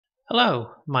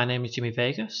Hello, my name is Jimmy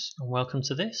Vegas and welcome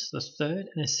to the third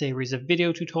in a series of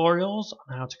video tutorials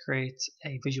on how to create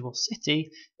a visual city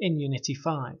in Unity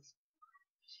 5.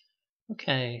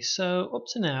 Okay, so up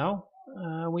to now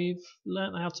we've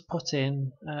learned how to put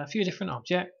in a few different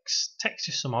objects,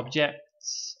 texture some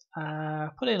objects,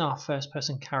 put in our first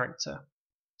person character,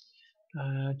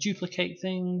 duplicate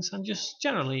things, and just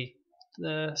generally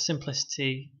the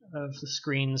simplicity of the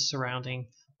screens surrounding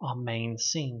our main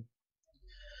scene.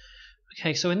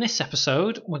 Okay, so in this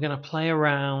episode we're going to play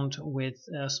around with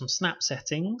some snap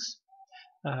settings.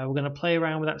 We're going to play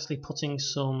around with actually putting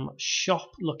some shop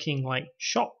looking like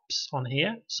shops on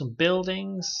here, some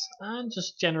buildings, and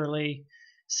just generally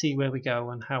see where we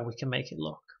go and how we can make it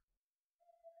look.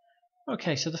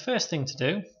 Okay, so the first thing to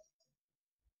do,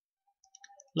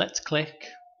 let's click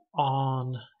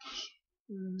on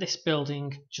this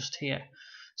building just here.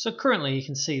 So currently you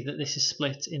can see that this is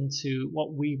split into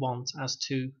what we want as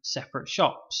two separate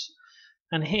shops.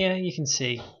 And here you can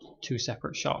see two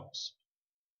separate shops.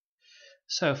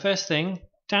 So first thing,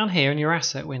 down here in your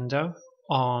asset window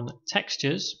on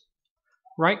textures,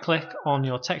 right click on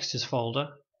your textures folder,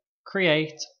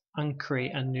 create and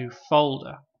create a new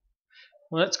folder.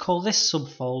 Well, let's call this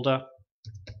subfolder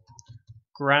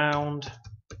ground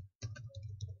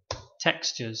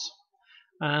textures.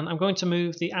 And I'm going to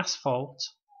move the asphalt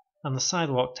and the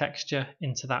sidewalk texture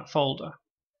into that folder.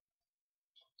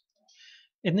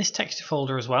 In this texture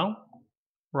folder as well,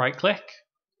 right click,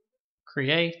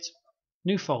 create,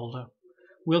 new folder.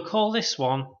 We'll call this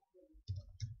one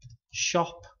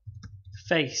shop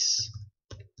face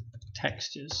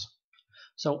textures.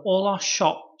 So all our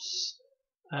shops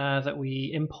that we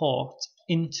import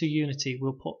into Unity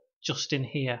we'll put just in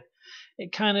here.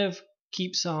 It kind of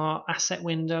keeps our asset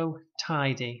window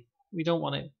tidy. We don't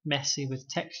want it messy with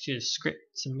textures,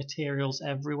 scripts and materials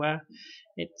everywhere.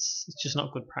 It's just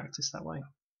not good practice that way.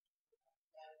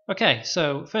 Okay,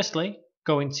 so firstly,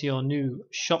 go into your new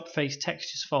shop face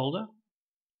textures folder.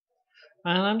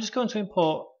 And I'm just going to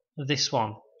import this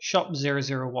one, shop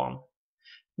 001.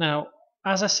 Now,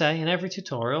 as I say in every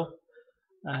tutorial,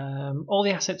 all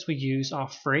the assets we use are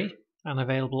free and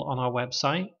available on our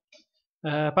website.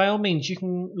 By all means, you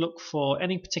can look for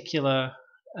any particular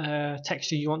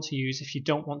texture you want to use if you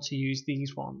don't want to use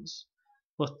these ones.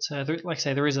 But like I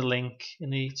say, there is a link in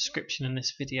the description in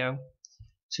this video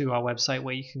to our website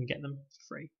where you can get them for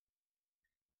free.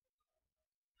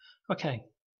 Okay,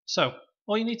 so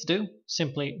all you need to do,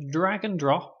 simply drag and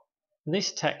drop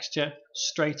this texture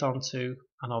straight onto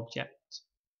an object.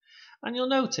 And you'll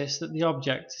notice that the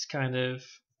object is kind of,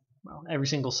 well, every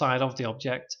single side of the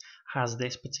object has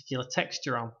this particular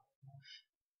texture on.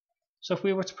 So if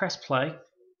we were to press play,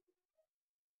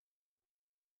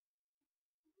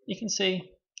 you can see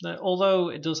that although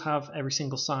it does have every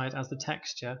single side as the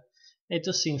texture, it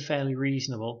does seem fairly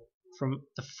reasonable from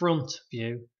the front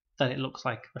view that it looks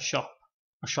like a shop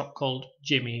called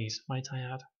Jimmy's, might I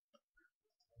add.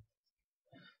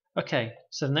 Okay,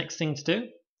 so the next thing to do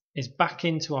is back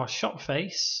into our shop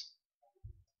face,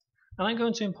 and I'm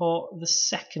going to import the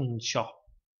second shop.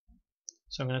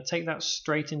 So I'm going to take that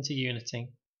straight into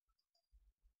Unity.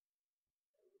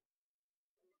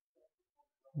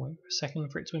 Wait for a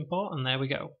second for it to import, and there we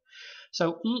go.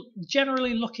 So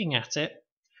generally looking at it,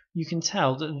 you can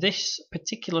tell that this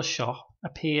particular shop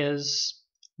appears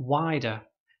wider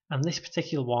and this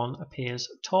particular one appears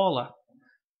taller.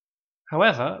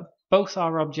 However, both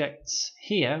our objects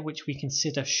here, which we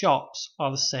consider shops,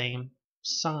 are the same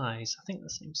size. I think they're the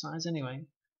same size anyway.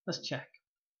 Let's check.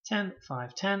 10,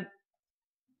 5, 10.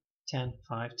 10,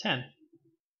 5, 10.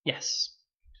 Yes.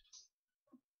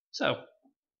 So,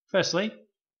 firstly,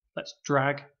 let's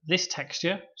drag this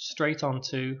texture straight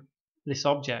onto this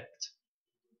object.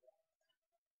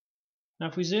 Now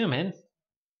if we zoom in,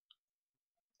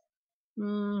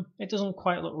 it doesn't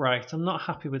quite look right. I'm not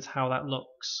happy with how that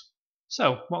looks.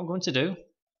 So what I'm going to do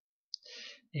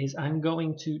is I'm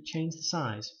going to change the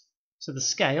size. So the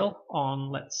scale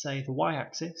on, let's say, the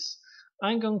y-axis,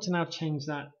 I'm going to now change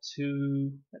that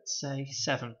to, let's say,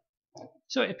 7.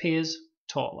 So it appears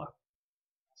taller.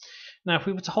 Now if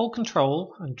we were to hold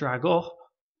Control and drag up,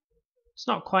 it's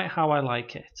not quite how I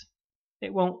like it.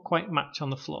 It won't quite match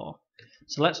on the floor.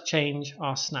 So let's change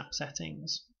our snap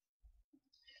settings.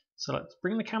 So let's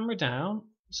bring the camera down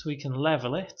so we can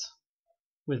level it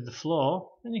with the floor,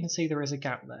 and you can see there is a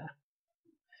gap there.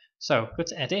 So go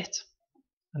to Edit,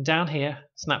 and down here,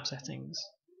 Snap Settings.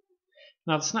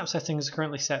 Now the snap settings are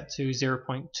currently set to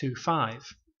 0.25.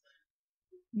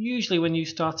 Usually when you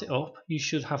start it up, you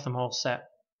should have them all set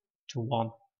to 1.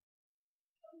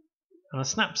 And the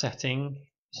snap setting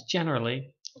is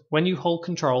generally when you hold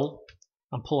Control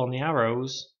and pull on the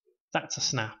arrows, that's a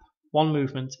snap. One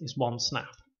movement is one snap.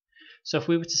 So if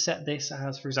we were to set this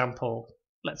as, for example,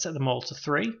 let's set them all to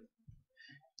 3,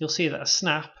 you'll see that a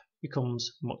snap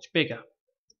becomes much bigger.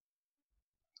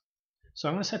 So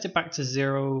I'm going to set it back to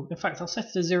 0. In fact, I'll set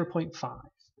it to 0.5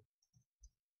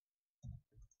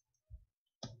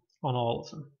 on all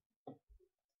of them.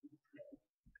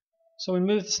 So we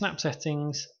move the snap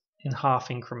settings in half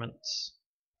increments.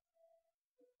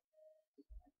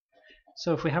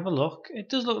 So if we have a look, it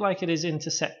does look like it is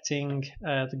intersecting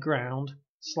the ground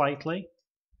slightly,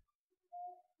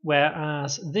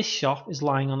 whereas this shop is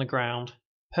lying on the ground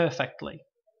perfectly.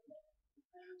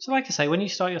 So like I say, when you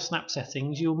start your snap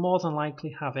settings, you'll more than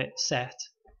likely have it set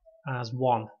as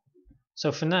 1.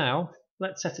 So for now,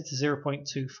 let's set it to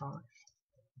 0.25.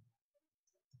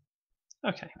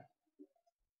 Okay.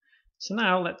 So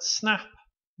now let's snap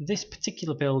this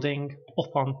particular building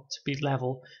up on to be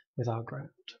level with our ground.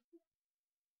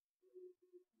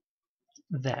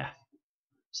 There.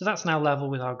 So that's now level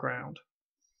with our ground.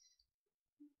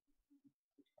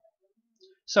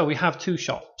 So we have 2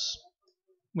 shops.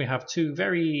 We have 2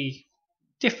 very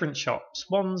different shops.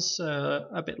 One's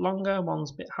a bit longer,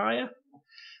 one's a bit higher.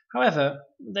 However,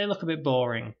 they look a bit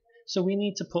boring. So we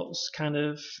need to put kind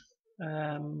of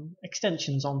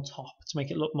extensions on top to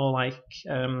make it look more like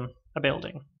a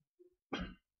building.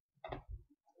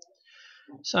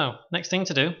 So, next thing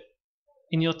to do,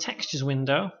 in your textures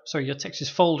window, sorry, your textures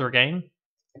folder again,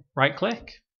 right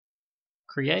click,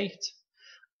 create,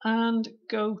 and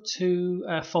go to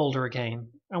folder again,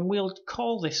 and we'll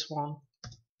call this one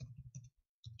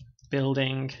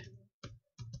building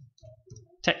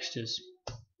textures.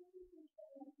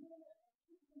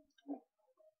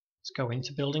 Let's go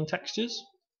into building textures,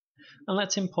 and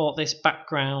let's import this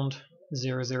background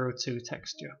 002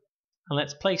 texture, and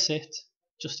let's place it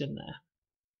just in there.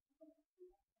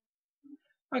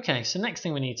 Okay, so next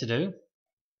thing we need to do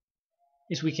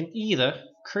is we can either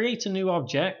create a new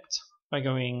object by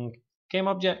going game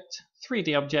object,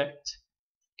 3D object,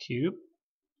 cube.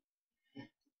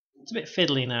 It's a bit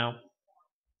fiddly now,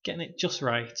 getting it just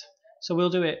right. So we'll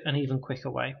do it an even quicker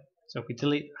way. So if we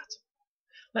delete that,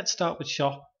 let's start with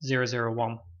shop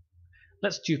 001.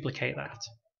 Let's duplicate that.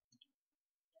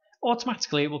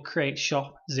 Automatically it will create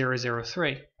shop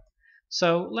 003.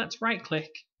 So let's right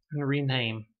click and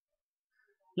rename.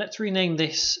 Let's rename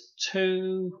this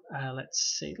to,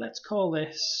 let's call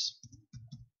this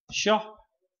shop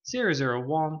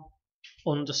 001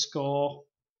 underscore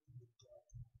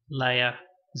layer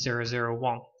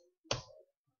 001.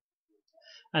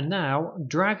 And now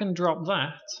drag and drop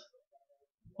that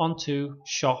onto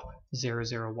shop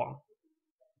 001.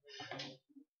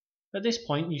 At this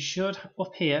point you should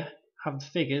up here have the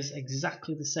figures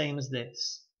exactly the same as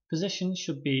this. Position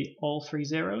should be all 3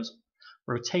 zeros.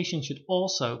 Rotation should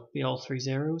also be all 3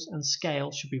 zeros, and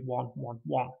scale should be 1, 1,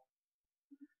 1.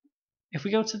 If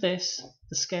we go to this,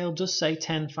 the scale does say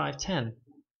 10, 5, 10.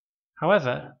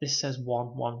 However, this says 1,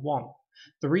 1, 1.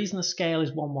 The reason the scale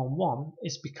is 1, 1, 1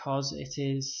 is because it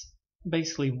is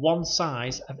basically one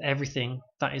size of everything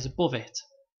that is above it.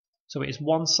 So it is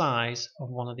one size of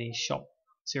one of these shop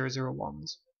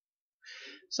 001s.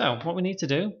 So what we need to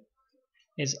do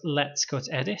is let's go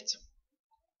to edit,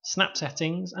 snap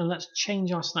settings, and let's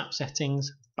change our snap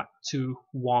settings back to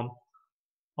 1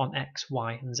 on X,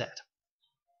 Y, and Z.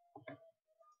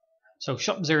 So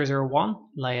shop 001,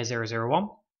 layer 001,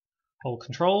 hold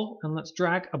control, and let's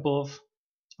drag above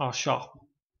our shop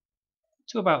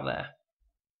to about there,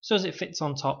 so as it fits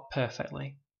on top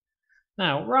perfectly.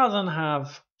 Now, rather than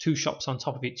have 2 shops on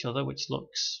top of each other, which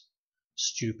looks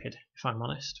stupid if I'm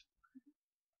honest,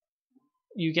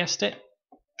 you guessed it,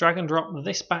 drag and drop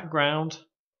this background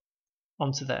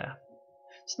onto there.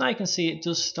 So now you can see it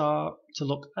does start to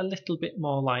look a little bit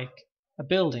more like a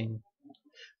building.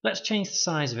 Let's change the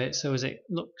size of it so as it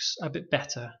looks a bit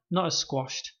better, not as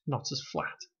squashed, not as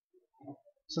flat.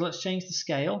 So let's change the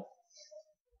scale.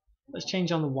 Let's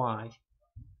change on the Y.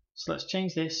 So let's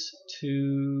change this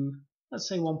to, let's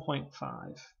say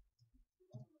 1.5.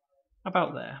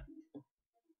 About there.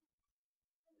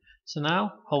 So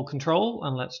now hold control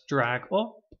and let's drag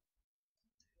up.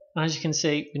 And as you can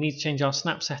see, we need to change our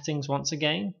snap settings once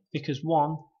again because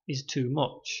 1 is too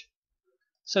much.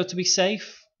 So to be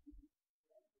safe,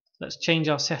 let's change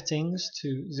our settings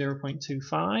to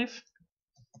 0.25.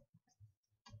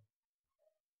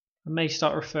 I may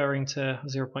start referring to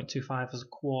 0.25 as a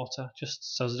quarter,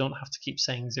 just so I don't have to keep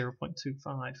saying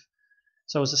 0.25.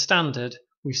 So as a standard,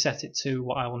 we've set it to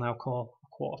what I will now call a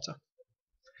quarter.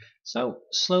 So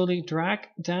slowly drag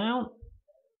down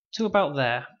to about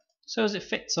there, so as it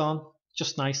fits on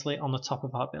just nicely on the top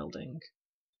of our building.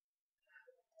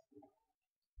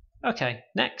 Okay,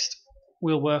 next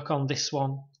we'll work on this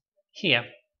one here.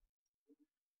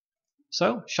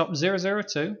 So shop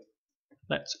 002,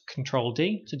 let's Control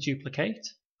D to duplicate,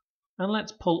 and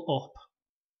let's pull up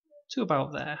to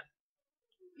about there.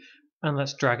 And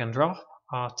let's drag and drop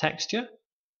our texture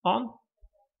on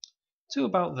to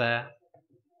about there.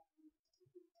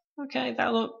 Okay,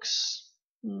 that looks...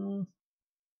 it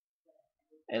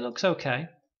looks okay.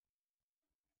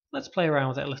 Let's play around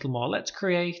with it a little more. Let's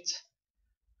create...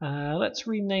 let's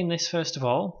rename this first of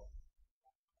all.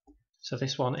 So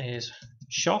this one is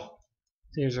shop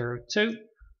 002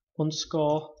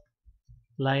 underscore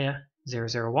layer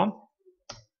 001.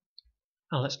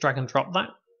 And let's drag and drop that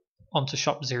onto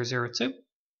shop 002.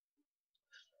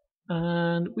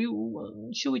 And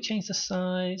should we change the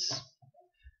size?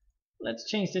 Let's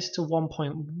change this to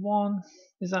 1.1.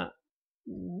 Is that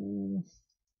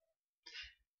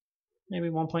maybe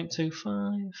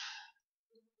 1.25?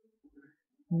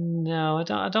 No,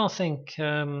 I don't think.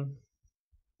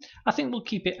 I think we'll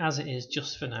keep it as it is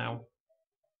just for now.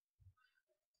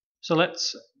 So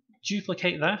let's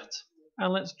duplicate that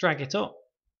and let's drag it up.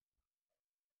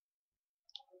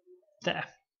 There.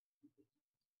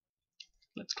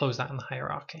 Let's close that in the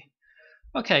hierarchy.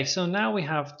 Okay, so now we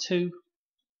have two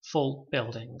full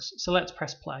buildings. So let's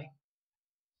press play.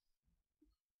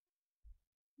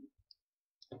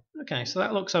 Okay, so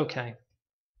that looks okay.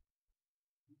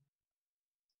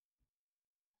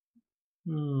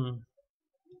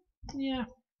 Yeah,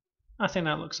 I think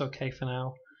that looks okay for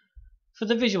now. For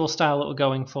the visual style that we're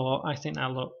going for, I think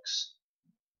that looks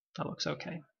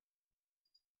okay.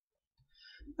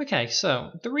 Okay,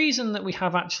 so the reason that we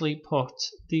have actually put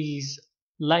these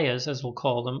layers, as we'll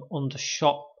call them, under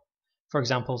shop, for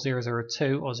example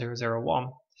 002 or 001,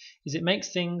 is it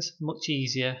makes things much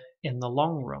easier in the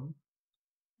long run.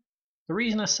 The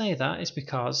reason I say that is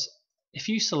because if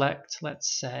you select,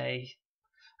 let's say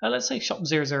shop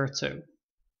 002.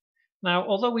 Now,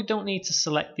 although we don't need to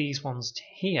select these ones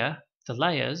here, the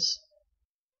layers,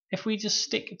 if we just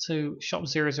stick to shop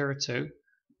 002,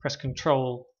 press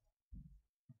Control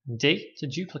D to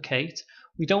duplicate,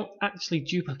 we don't actually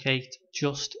duplicate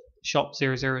just shop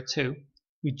 002,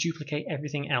 we duplicate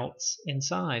everything else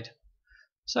inside.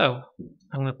 So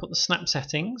I'm going to put the snap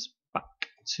settings back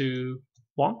to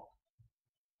 1.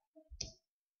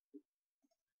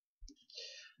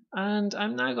 And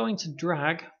I'm now going to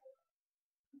drag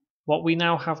what we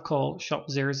now have called shop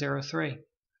 003.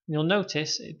 You'll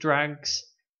notice it drags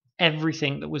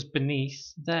everything that was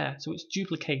beneath there. So it's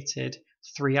duplicated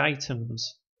 3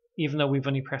 items, even though we've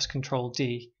only pressed Control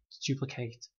D to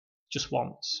duplicate just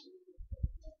once.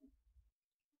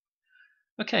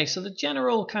 Okay, so the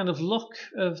general kind of look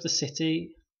of the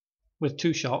city with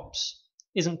 2 shops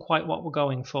isn't quite what we're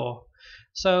going for.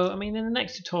 So, I mean, in the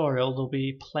next tutorial there'll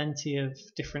be plenty of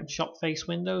different shop face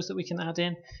windows that we can add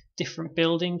in, different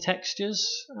building textures,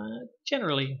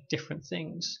 generally different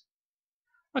things.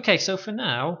 Okay, so for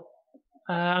now,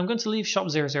 I'm going to leave shop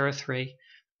 003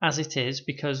 as it is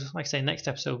because, like I say, next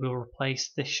episode we'll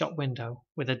replace this shop window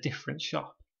with a different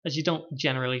shop, as you don't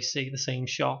generally see the same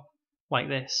shop like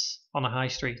this on a high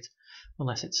street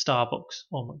unless it's Starbucks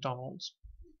or McDonald's.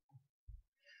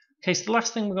 Okay, so the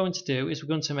last thing we're going to do is we're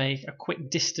going to make a quick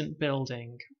distant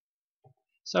building.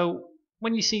 So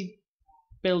when you see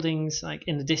buildings like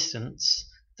in the distance,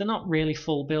 they're not really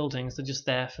full buildings, they're just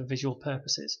there for visual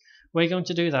purposes. We're going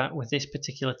to do that with this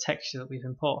particular texture that we've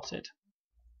imported.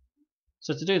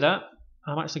 So to do that,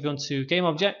 I'm actually going to Game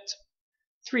Object,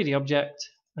 3D Object,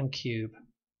 and Cube.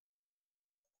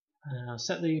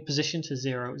 Set the position to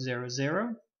 0, 0,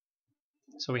 0.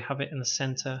 So we have it in the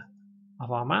center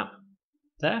of our map.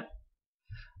 There.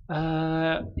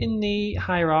 In the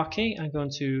hierarchy, I'm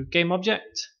going to Game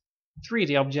Object,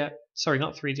 3D Object, sorry,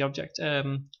 not 3D Object,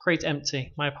 Create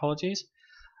Empty, my apologies.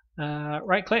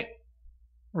 Right click,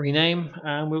 rename,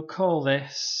 and we'll call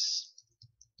this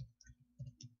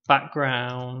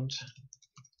Background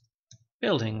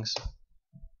Buildings.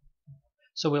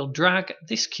 So we'll drag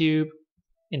this cube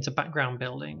into Background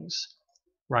Buildings.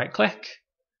 Right click,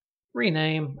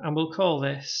 rename, and we'll call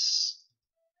this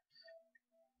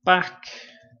Back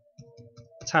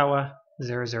Tower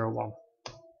 001.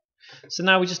 So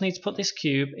now we just need to put this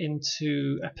cube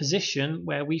into a position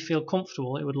where we feel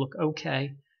comfortable it would look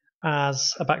okay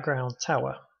as a background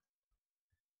tower.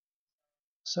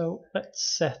 So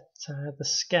let's set the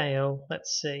scale.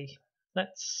 Let's see.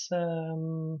 Let's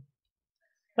set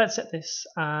this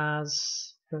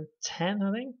as 10.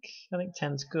 I think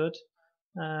 10's good.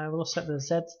 We'll set the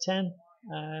Z to 10.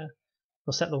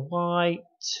 We'll set the Y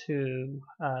to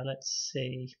let's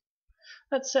see.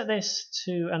 Let's set this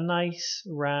to a nice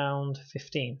round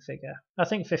 15 figure. I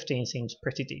think 15 seems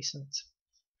pretty decent.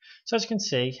 So as you can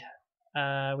see,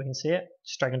 we can see it,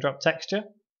 just drag and drop texture.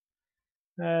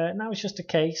 Now it's just a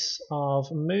case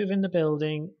of moving the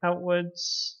building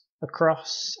outwards,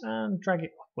 across, and drag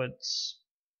it upwards.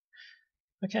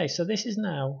 Okay, so this is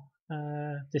now,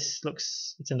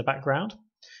 it's in the background.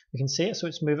 We can see it, so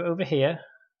let's move it over here.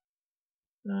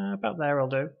 About there will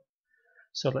do.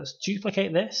 So let's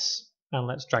duplicate this, and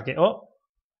let's drag it up.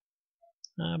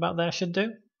 About there should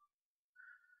do.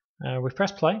 We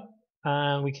press play,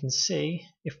 and we can see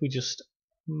if we just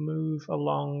move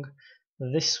along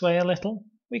this way a little,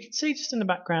 we can see just in the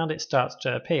background it starts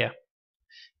to appear.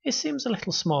 It seems a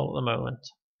little small at the moment.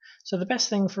 So the best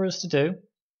thing for us to do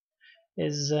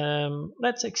is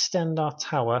let's extend our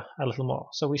tower a little more.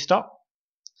 So we stop.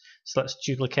 So let's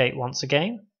duplicate once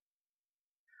again.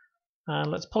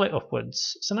 And let's pull it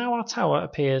upwards. So now our tower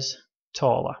appears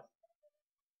taller.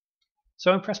 So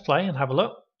when we press play and have a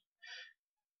look,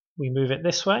 we move it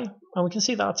this way, and we can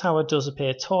see that our tower does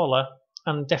appear taller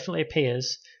and definitely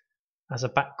appears as a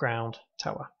background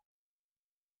tower.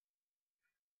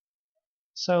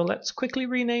 So let's quickly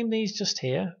rename these just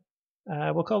here.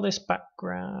 We'll call this back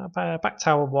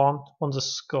tower 1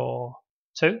 underscore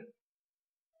 2.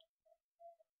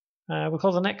 We'll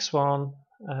call the next one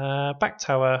back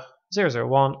tower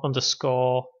 001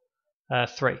 underscore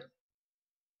 3.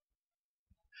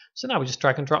 So now we just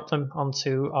drag and drop them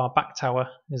onto our back tower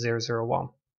 001.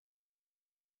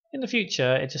 In the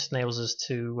future, it just enables us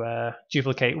to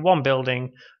duplicate one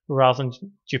building rather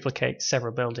than duplicate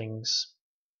several buildings.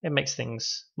 It makes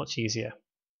things much easier.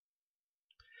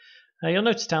 You'll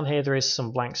notice down here there is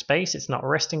some blank space. It's not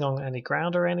resting on any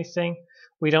ground or anything.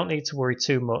 We don't need to worry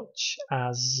too much,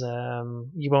 as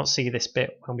you won't see this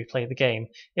bit when we play the game.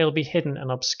 It'll be hidden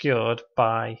and obscured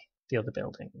by the other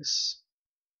buildings.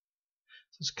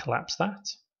 Just collapse that.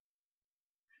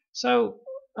 So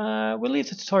we'll leave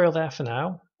the tutorial there for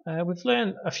now. We've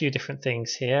learned a few different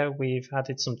things here. We've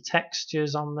added some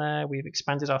textures on there. We've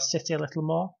expanded our city a little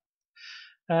more.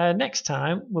 Next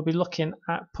time we'll be looking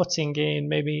at putting in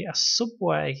maybe a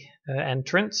subway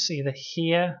entrance, either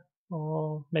here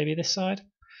or maybe this side.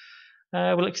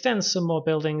 We'll extend some more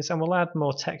buildings and we'll add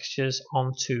more textures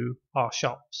onto our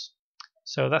shops.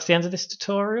 So that's the end of this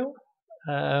tutorial.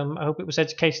 I hope it was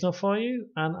educational for you,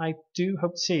 and I do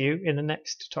hope to see you in the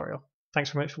next tutorial.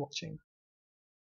 Thanks very much for watching.